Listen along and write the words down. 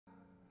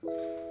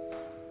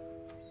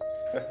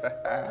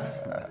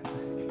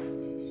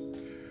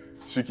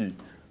Suki,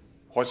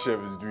 Hot Chef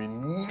is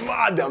doing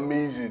mad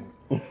amazing.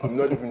 I'm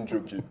not even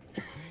joking.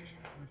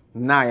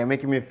 Now you're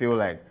making me feel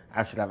like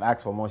I should have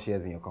asked for more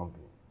shares in your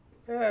company.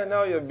 Yeah,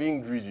 now you're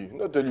being greedy.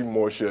 Not only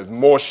more shares,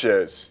 more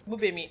shares.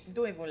 Gbubemi,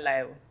 don't even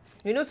lie.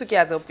 You know Suki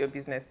has helped your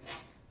business.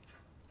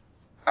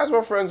 That's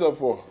what friends are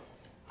for.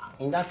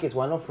 In that case,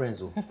 we're not friends,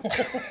 though.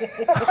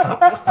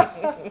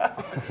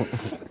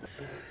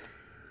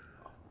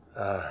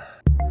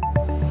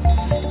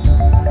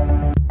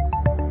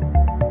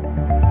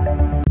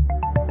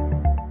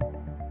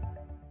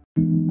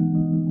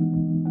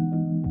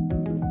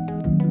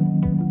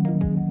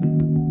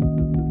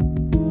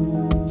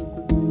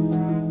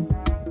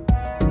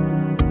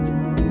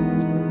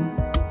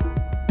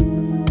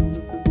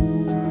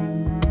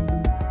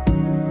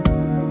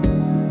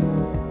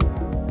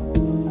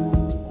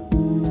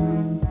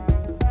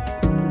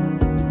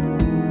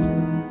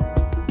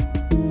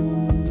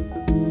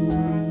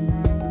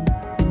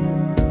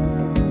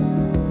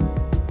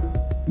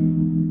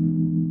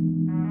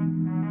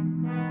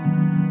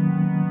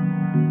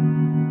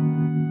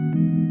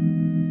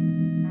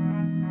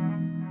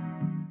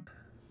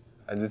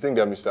 And to think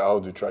that Mr.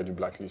 Aldo tried to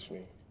blacklist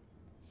me.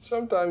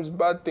 Sometimes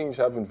bad things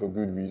happen for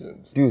good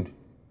reasons. Dude,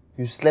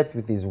 you slept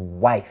with his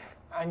wife.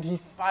 And he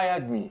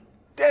fired me.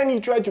 Then he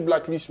tried to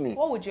blacklist me.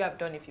 What would you have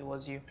done if it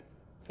was you?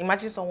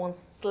 Imagine someone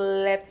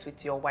slept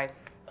with your wife.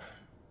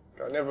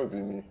 Can never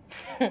be me.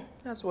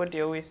 That's what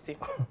they always say.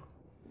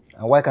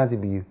 And why can't it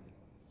be you?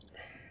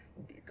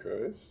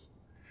 Because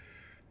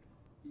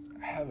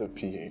I have a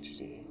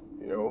PhD,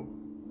 you know?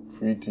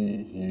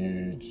 Pretty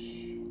huge.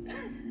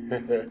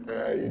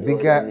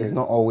 Bigger is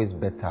not always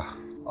better.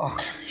 Oh,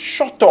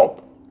 shut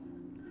up!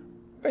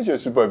 Where's your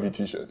Super V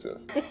t-shirt, sir?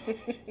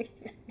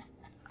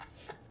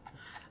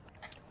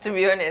 To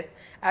be honest,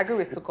 I agree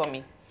with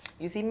Sunkanmi.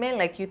 You see, men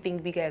like you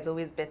think bigger is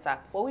always better.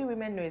 But we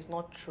women know it's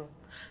not true.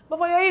 But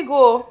for your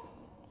ego,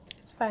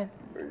 it's fine.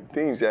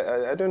 Things,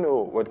 I don't know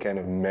what kind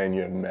of man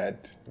you've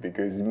met.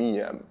 Because me,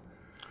 I'm...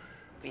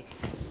 Wait,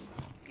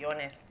 be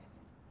honest.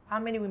 How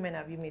many women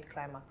have you made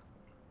climax?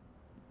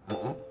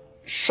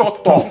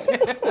 Shut up!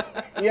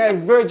 You're a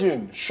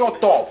virgin.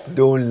 Shut up!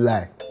 Don't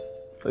lie.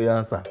 So your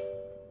answer?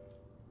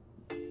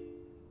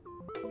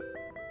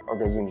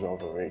 Orgasms are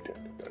overrated.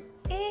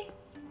 Eh,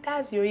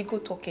 that's your ego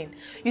talking.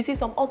 You see,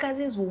 some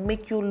orgasms will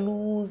make you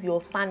lose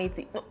your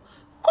sanity. No,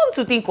 come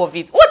to think of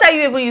it, what are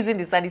you even using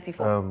the sanity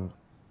for?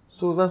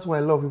 So that's why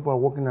a lot of people are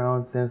walking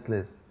around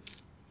senseless.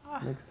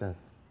 Makes sense.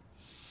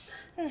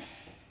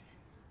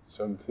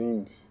 Some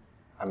things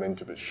are meant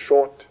to be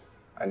short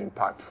and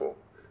impactful.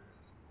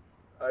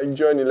 I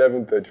joined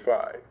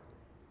 11:35.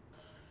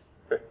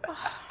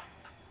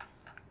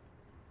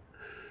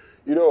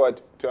 You know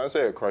what? To answer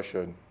your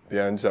question, the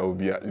answer will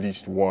be at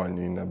least one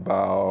in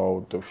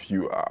about a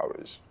few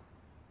hours.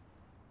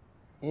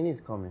 Ini's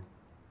coming.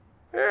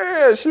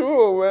 Yeah, she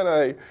will when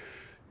I,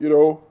 you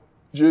know,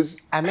 just...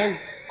 I meant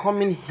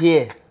coming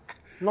here,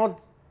 not...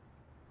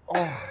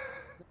 Oh.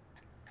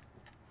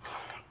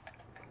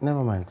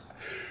 Never mind.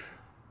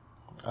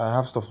 I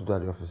have stuff to do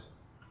at the office.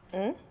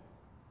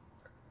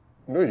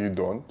 No, you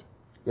don't.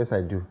 Yes,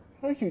 I do.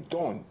 No, you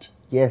don't.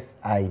 Yes,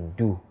 I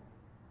do.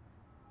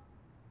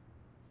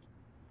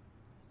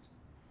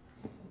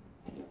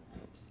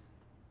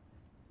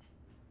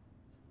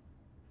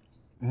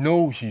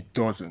 No, he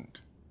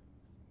doesn't.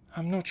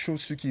 I'm not sure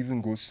Suki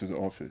even goes to the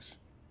office.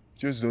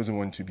 Just doesn't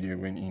want to be here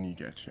when Ini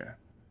gets here.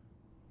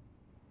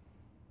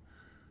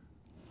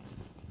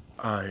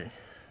 I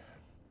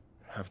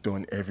have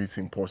done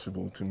everything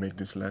possible to make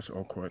this less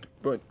awkward,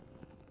 but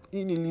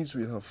Ini lives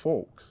with her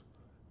folks.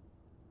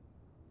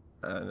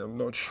 And I'm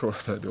not sure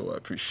that they'll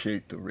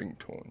appreciate the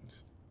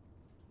ringtones.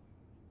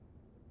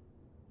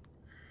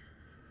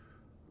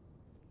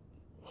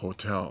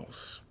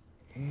 Hotels.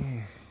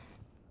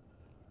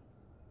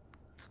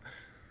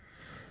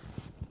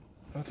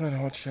 Not when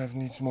Hot Chef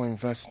needs more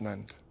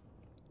investment.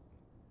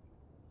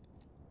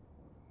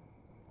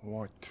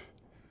 What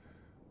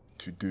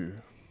to do?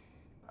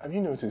 Have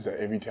you noticed that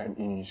every time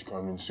Ini is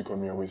coming,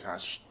 Sunkanmi always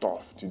has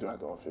stuff to do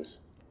at the office?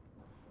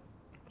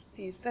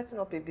 See, setting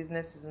up a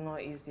business is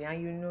not easy, and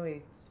you know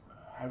it.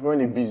 I run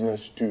a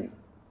business too.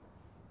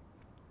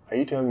 Are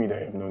you telling me that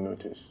you have not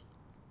noticed?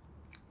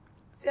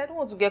 See, I don't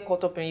want to get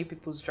caught up in you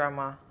people's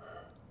drama.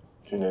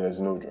 So then there's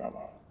no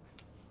drama.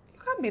 You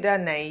can't be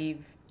that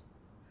naive.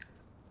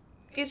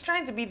 He's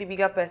trying to be the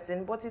bigger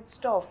person, but it's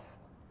tough.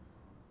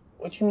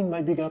 What do you mean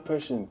by bigger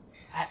person?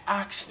 I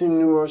asked him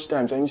numerous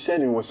times and he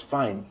said it was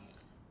fine.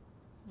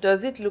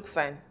 Does it look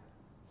fine?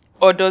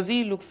 Or does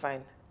he look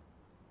fine?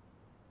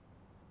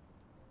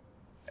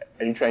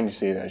 Are you trying to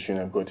say that I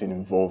shouldn't have gotten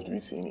involved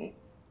with Ini?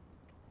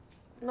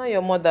 Not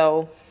your mother,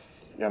 oh.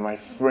 You're my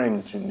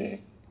friend today.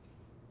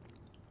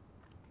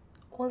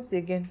 Once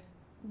again,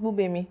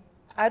 Gbubemi,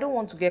 I don't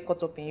want to get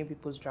caught up in you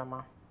people's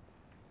drama.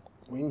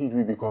 When did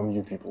we become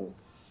you people?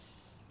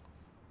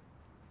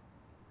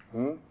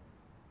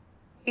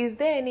 Is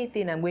there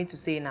anything I'm going to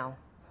say now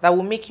that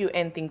will make you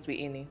end things with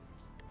Ini?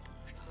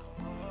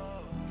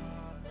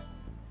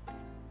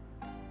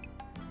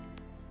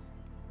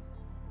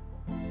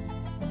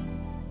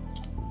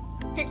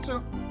 Pick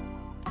 2.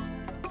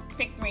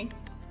 Pick 3.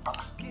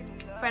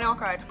 Final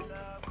card.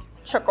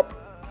 Check up.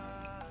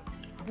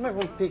 I've not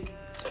even picked.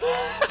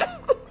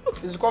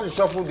 It's because you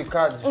shuffle the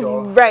cards,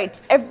 Joe.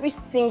 Right. Every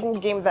single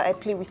game that I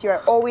play with you, I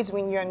always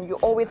win you and you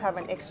always have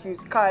an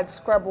excuse. Cards,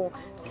 Scrabble,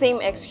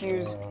 same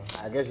excuse.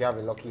 I guess you have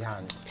a lucky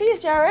hand.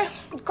 Please, Jared,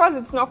 because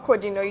it's not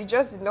code, you know, you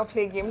just did not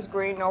play games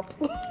growing up.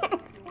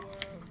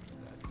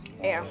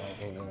 Yeah.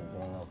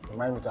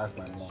 Remind me to ask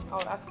my mom.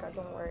 I'll ask her,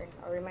 don't worry.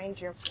 I'll remind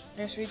you.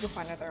 Let's go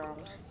for another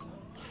round.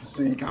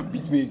 So you can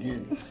beat me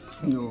again.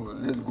 No,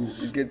 let's go.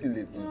 It's getting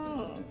late.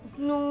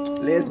 No.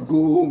 Let's go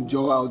home,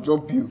 Joe. I'll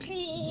drop you.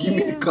 Please. Give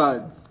me the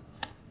cards.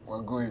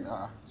 We're going.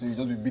 So you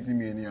just be beating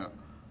me anyhow.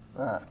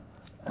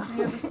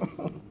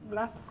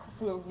 Last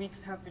couple of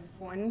weeks have been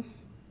fun.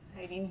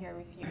 Hiding here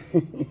with you.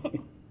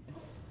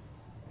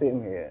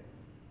 Same here.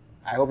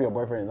 I hope your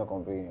boyfriend is not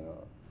complaining.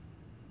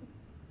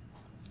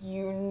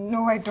 You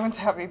know I don't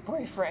have a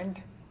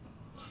boyfriend.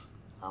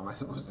 How am I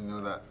supposed to know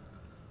that?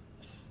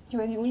 You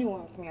were the only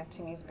one with me at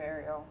Timmy's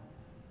burial.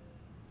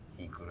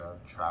 He could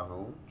have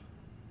traveled.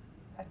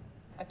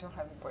 I don't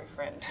have a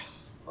boyfriend.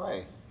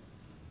 Why?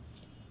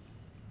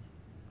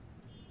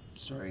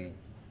 Sorry,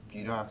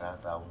 you don't have to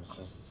answer. I was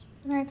just...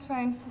 No, it's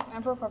fine. I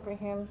broke up with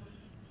him.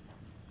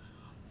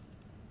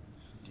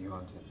 Do you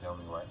want to tell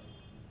me why?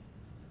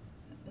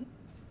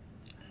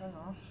 I don't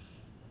know.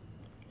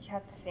 He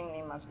had the same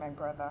name as my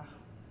brother.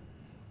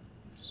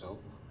 So?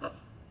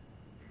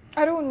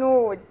 I don't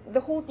know. The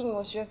whole thing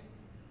was just...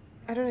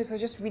 I don't know, it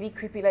was just really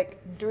creepy. Like,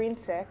 during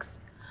sex,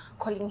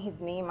 calling his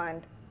name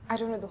and... I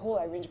don't know, the whole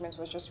arrangement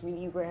was just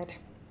really weird.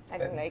 I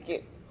didn't like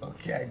it.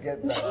 Okay, I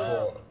get that,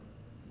 but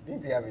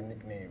didn't he have a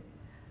nickname?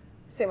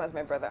 Same as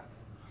my brother.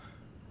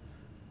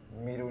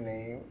 Middle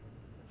name?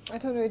 I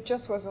don't know, it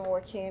just wasn't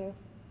working.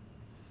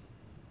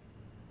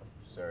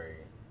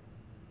 Sorry.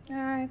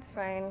 It's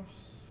fine.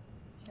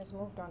 He has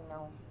moved on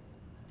now.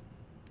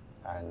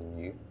 And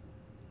you?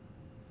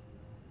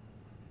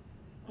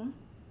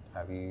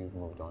 Have you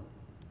moved on?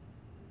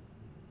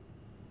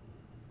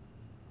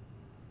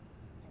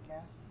 I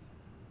guess.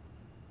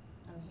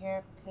 I'm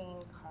here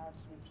playing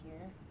cards with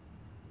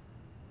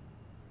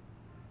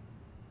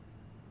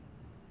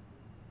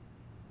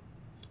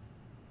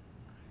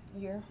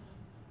you. You?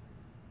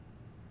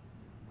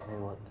 Hey,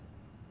 what?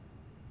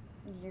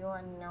 You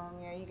and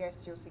Naomi, are you guys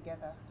still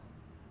together?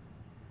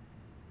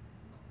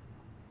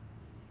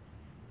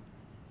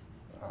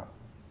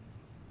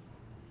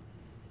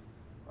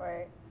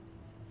 Why?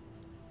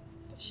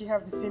 Did she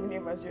have the same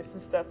name as your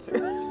sister too?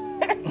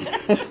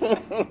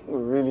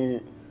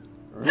 Really?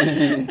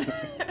 Really?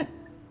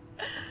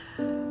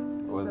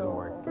 Wasn't So,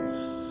 working.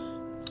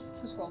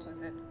 whose fault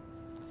was it?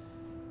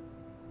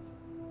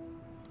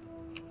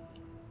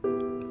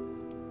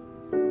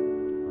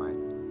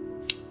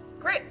 Mine.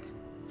 Great!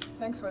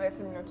 Thanks for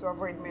letting me know to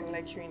avoid men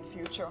like you in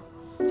future.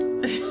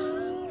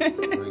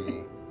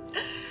 Really?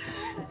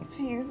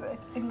 Please, I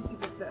need to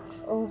get that.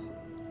 Oh,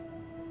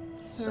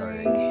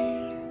 sorry.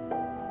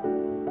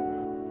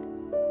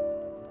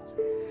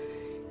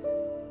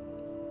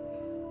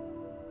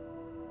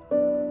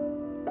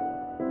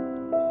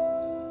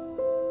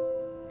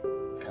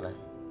 Can I?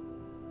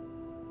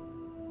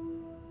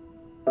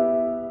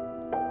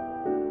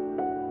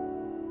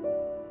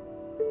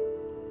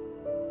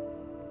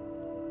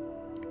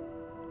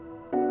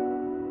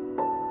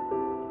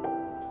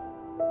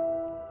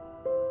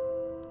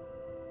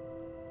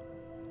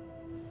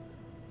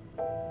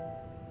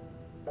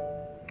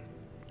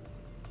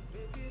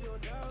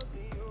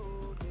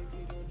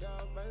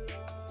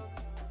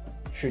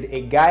 Should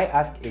a guy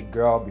ask a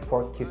girl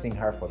before kissing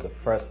her for the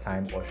first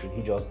time, or should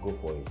he just go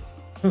for it?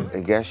 A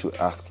guy should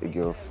ask a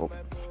girl for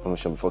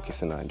permission before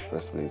kissing her in the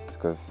first place,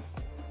 because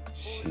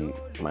she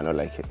might not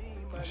like it.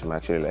 She might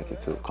actually like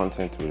it, so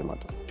consent really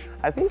matters.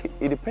 I think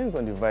it depends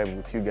on the vibe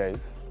with you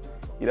guys.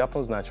 It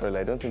happens naturally.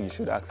 I don't think you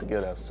should ask a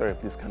girl that, sorry,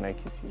 please, can I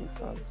kiss you? It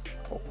sounds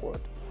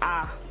awkward.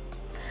 I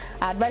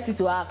advise you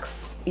to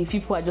ask if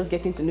people are just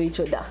getting to know each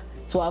other,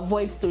 to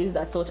avoid stories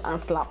that touch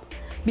and slap.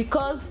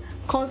 Because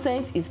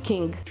consent is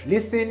king.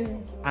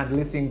 Listen and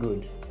listen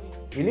good.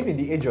 We live in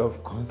the age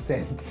of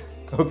consent,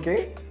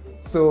 okay?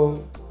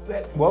 So,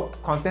 well,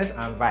 consent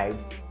and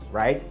vibes,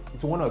 right?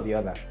 It's one or the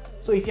other.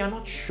 So if you're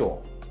not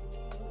sure,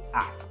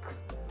 ask.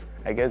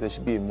 I guess there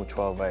should be a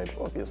mutual vibe,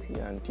 obviously,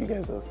 and you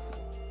guys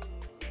just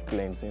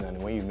cleansing,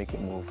 and when you make a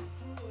move,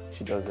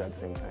 she does it at the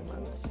same time,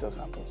 and it just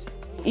happens.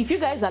 If you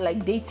guys are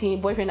like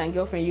dating, boyfriend and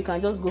girlfriend, you can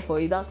just go for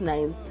it, that's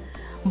nice.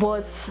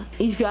 But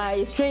if you are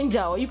a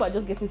stranger or you are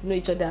just getting to know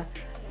each other,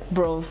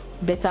 bro,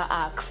 better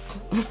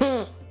ask.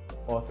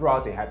 Or throw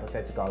out a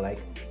hypothetical like,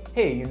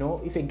 hey, you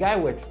know, if a guy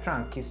were to try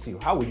and kiss you,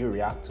 how would you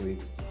react to it?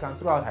 You can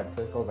throw out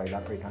hypotheticals like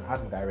that, or you can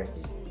ask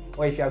directly.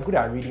 Or if you are good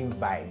at reading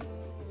vibes,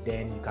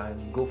 then you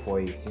can go for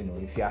it, you know,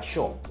 if you are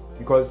sure.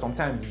 Because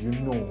sometimes you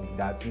know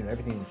that, you know,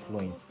 everything is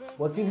flowing.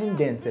 But even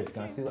then, you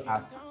can still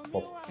ask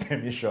for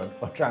permission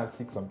or try and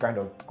seek some kind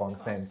of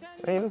consent.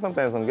 And you know,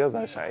 sometimes some girls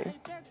are shy,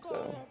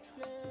 so...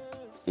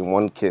 In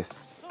one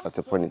case, at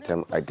a point in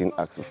time, I didn't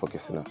ask before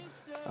kissing her.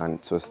 And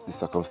it was the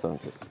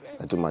circumstances.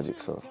 I do magic,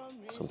 so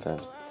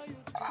sometimes,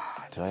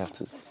 do I have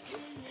to?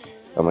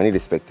 I need a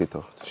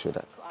spectator to show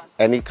that.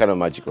 Any kind of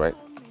magic, right?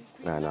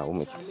 Nah, I won't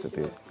make it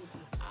disappear.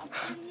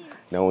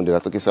 Now I won't do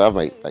that. Okay, so I have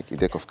my a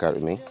deck of cards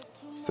with me.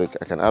 So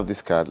I can have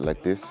this card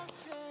like this.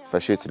 If I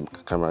show it to the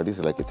camera, this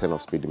is like a 10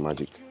 of spade in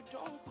magic.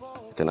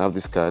 I can have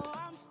this card,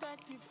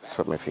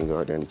 swap my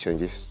finger, then it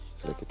changes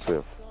to like a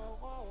 12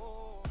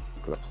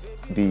 clubs.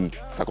 The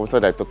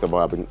circumstance I talked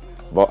about having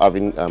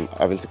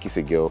to kiss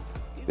a girl,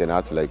 then I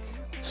had to like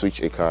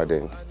switch a card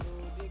and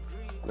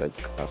like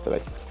after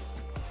like,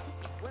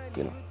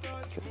 you know,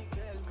 just,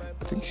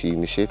 I think she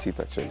initiated it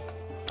actually,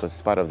 because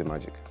it's part of the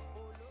magic.